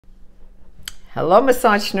Hello,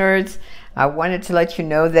 massage nerds. I wanted to let you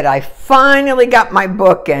know that I finally got my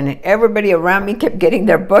book, and everybody around me kept getting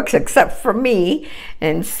their books except for me.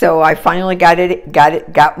 And so I finally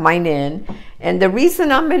got mine in. And the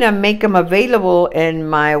reason I'm going to make them available in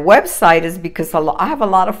my website is because I have a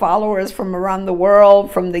lot of followers from around the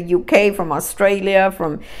world, from the UK, from Australia,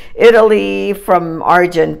 from Italy, from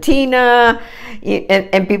Argentina.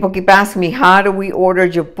 And people keep asking me, how do we order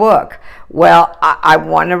your book? Well, I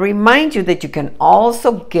want to remind you that you can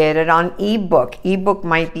also get it on ebook. Ebook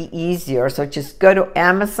might be easier. So just go to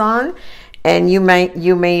Amazon and you may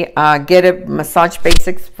get it, Massage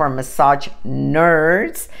Basics for Massage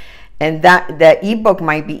Nerds. And that ebook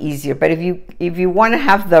might be easier. But if you want to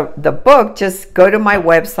have the book, just go to my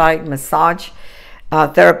website,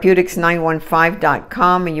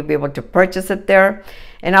 massagetherapeutics915.com, and you'll be able to purchase it there.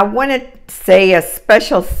 And I want to say a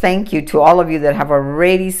special thank you to all of you that have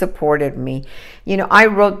already supported me. You know, I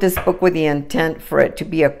wrote this book with the intent for it to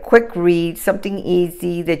be a quick read, something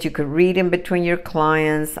easy that you could read in between your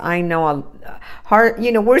clients. I know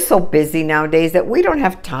we're so busy nowadays that we don't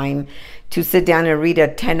have time to sit down and read a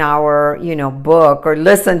 10-hour, book, or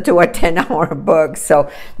listen to a 10-hour book. So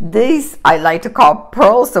these I like to call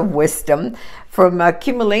pearls of wisdom from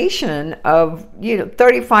accumulation of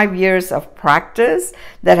 35 years of practice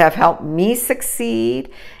that have helped me succeed.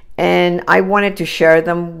 And I wanted to share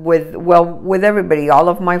them with everybody, all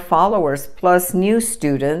of my followers, plus new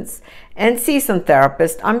students and seasoned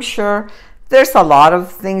therapists. I'm sure there's a lot of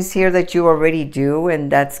things here that you already do,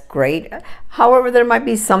 and that's great. However, there might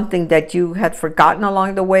be something that you had forgotten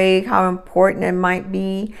along the way, how important it might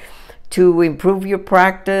be to improve your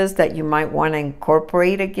practice that you might want to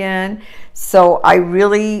incorporate again. So I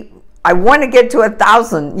want to get to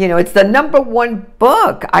 1,000. It's the #1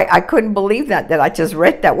 book. I couldn't believe that I just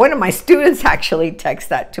read that. One of my students actually texted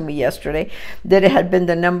that to me yesterday, that it had been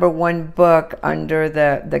the #1 book under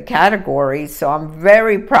the category. So I'm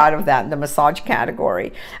very proud of that, in the massage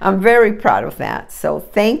category. I'm very proud of that. So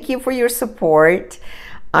thank you for your support.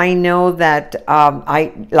 I know that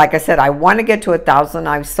like I said, I want to get to 1,000.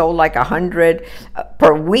 I've sold like 100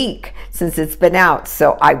 per week since it's been out.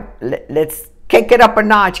 So let's kick it up a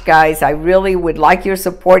notch, guys. I really would like your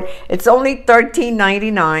support. It's only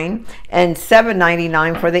 $13.99 and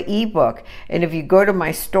 $7.99 for the ebook. And if you go to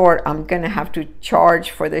my store, I'm going to have to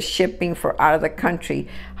charge for the shipping for out of the country.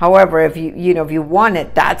 However, if you want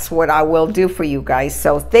it, that's what I will do for you guys.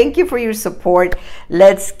 So thank you for your support.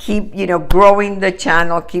 Let's keep growing the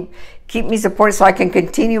channel. Keep me supported so I can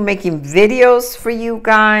continue making videos for you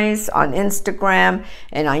guys on Instagram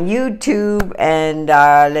and on YouTube, and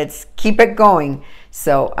let's keep it going.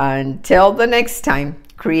 So until the next time,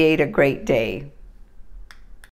 create a great day.